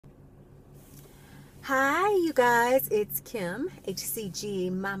Hi, you guys. It's Kim,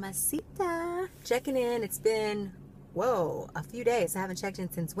 HCG Mamacita, checking in. It's been, a few days. I haven't checked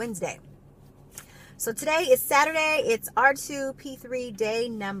in since Wednesday. So today is Saturday. It's R2P3 day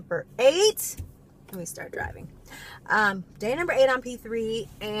number 8. Let me start driving. Day number 8 on P3,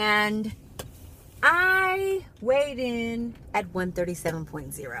 and I weighed in at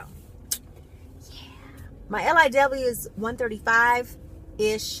 137.0. Yeah. My LIW is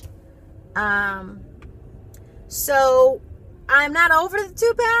 135-ish. So I'm not over the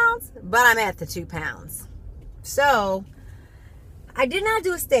 2 pounds, but I'm at the 2 pounds. So I did not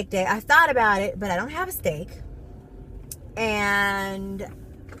do a steak day. I thought about it, but I don't have a steak. And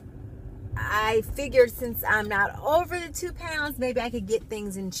I figured since I'm not over the 2 pounds, maybe I could get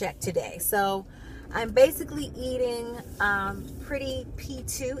things in check today. So I'm basically eating pretty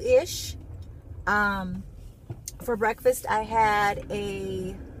P2-ish. For breakfast, I had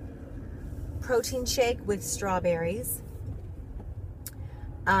a protein shake with strawberries,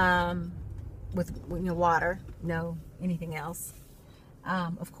 with water, no anything else,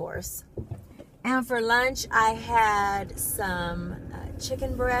 of course. And for lunch, I had some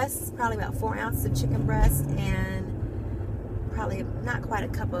chicken breasts, probably about 4 ounces of chicken breast, and probably not quite a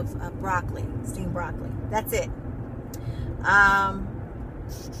cup of broccoli, steamed broccoli. That's it.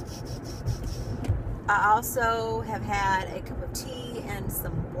 I also have had a cup of tea and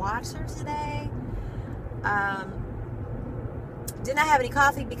some water today. Did not have any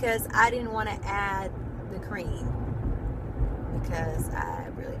coffee because I didn't want to add the cream, because I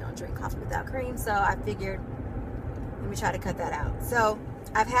really don't drink coffee without cream. So I figured, let me try to cut that out. So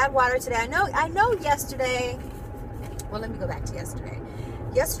I've had water today. I know yesterday, well, let me go back to yesterday.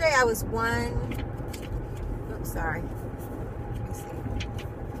 Yesterday I was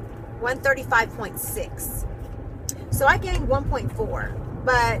 135.6. So I gained 1.4,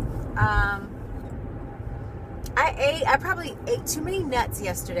 but I probably ate too many nuts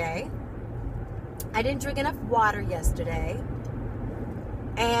yesterday. I didn't drink enough water yesterday.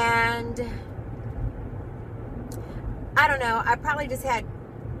 And I don't know, I probably just had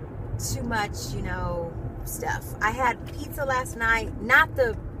too much, stuff. I had pizza last night, not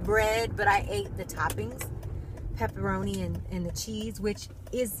the bread, but I ate the toppings, pepperoni and the cheese, which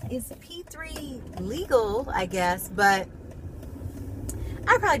is P3 legal, I guess, but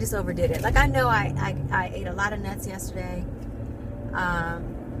I probably just overdid it. Like, I know I ate a lot of nuts yesterday,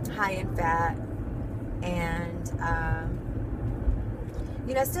 high in fat, and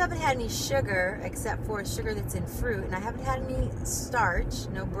I still haven't had any sugar except for sugar that's in fruit, and I haven't had any starch,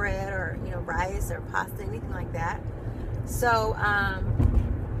 no bread or rice or pasta, anything like that. So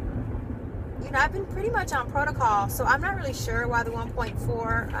I've been pretty much on protocol, so I'm not really sure why the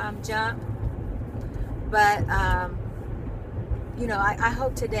 1.4 jump. But, I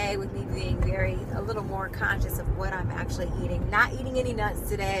hope today, with me being a little more conscious of what I'm actually eating, not eating any nuts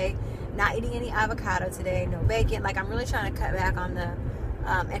today, not eating any avocado today, no bacon. Like, I'm really trying to cut back on the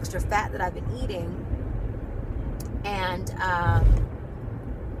extra fat that I've been eating. And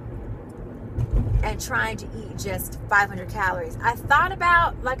trying to eat just 500 calories. I thought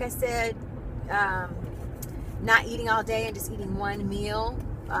about, like I said, not eating all day and just eating one meal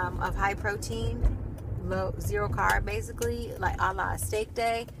of high protein, zero carb, basically, like a la steak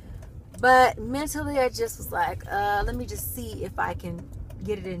day. But mentally, I just was like, let me just see if I can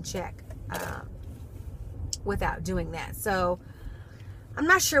get it in check without doing that. So I'm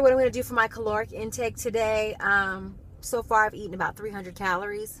not sure what I'm going to do for my caloric intake today. So far, I've eaten about 300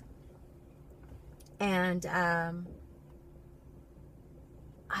 calories. And I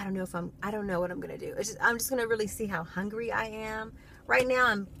don't know what I'm going to do. I'm just going to really see how hungry I am. Right now,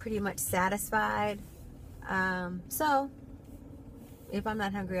 I'm pretty much satisfied. So if I'm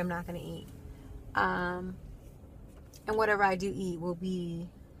not hungry, I'm not going to eat. And whatever I do eat will be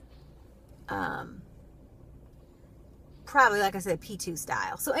probably, like I said, P2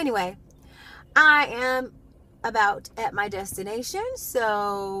 style. So anyway, I am about at my destination,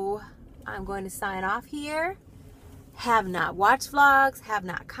 so I'm going to sign off here. Have not watched vlogs, have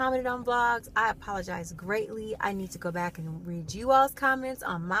not commented on vlogs. I apologize greatly. I need to go back and read you all's comments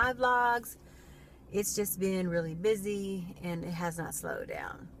on my vlogs. It's just been really busy, and it has not slowed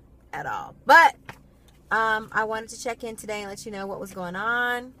down at all. But I wanted to check in today and let you know what was going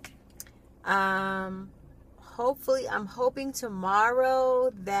on. Hopefully, I'm hoping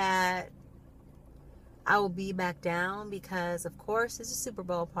tomorrow that I will be back down, because of course it's a Super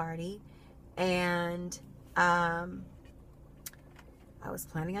Bowl party, and I was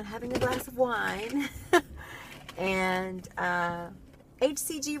planning on having a glass of wine. And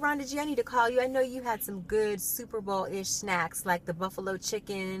HCG, Rhonda G, I need to call you. I know you had some good Super Bowl-ish snacks, like the buffalo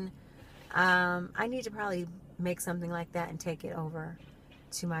chicken I need to probably make something like that and take it over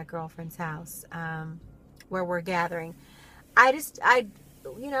to my girlfriend's house, where we're gathering. I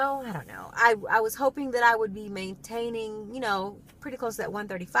don't know. I was hoping that I would be maintaining, pretty close to that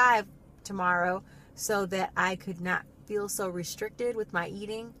 135 tomorrow, so that I could not feel so restricted with my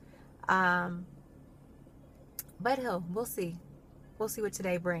eating. But we'll see. We'll see what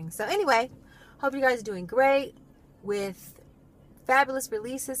today brings. So anyway, hope you guys are doing great with fabulous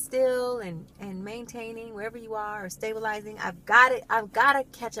releases still, and maintaining wherever you are, or stabilizing. I've got to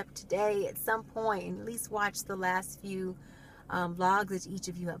catch up today at some point and at least watch the last few vlogs that each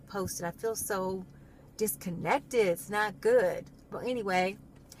of you have posted. I feel so disconnected. It's not good. But anyway,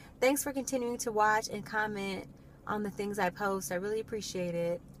 thanks for continuing to watch and comment on the things I post. I really appreciate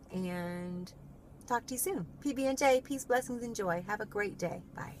it, and talk to you soon. PB&J, peace, blessings, and joy. Have a great day.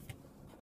 Bye.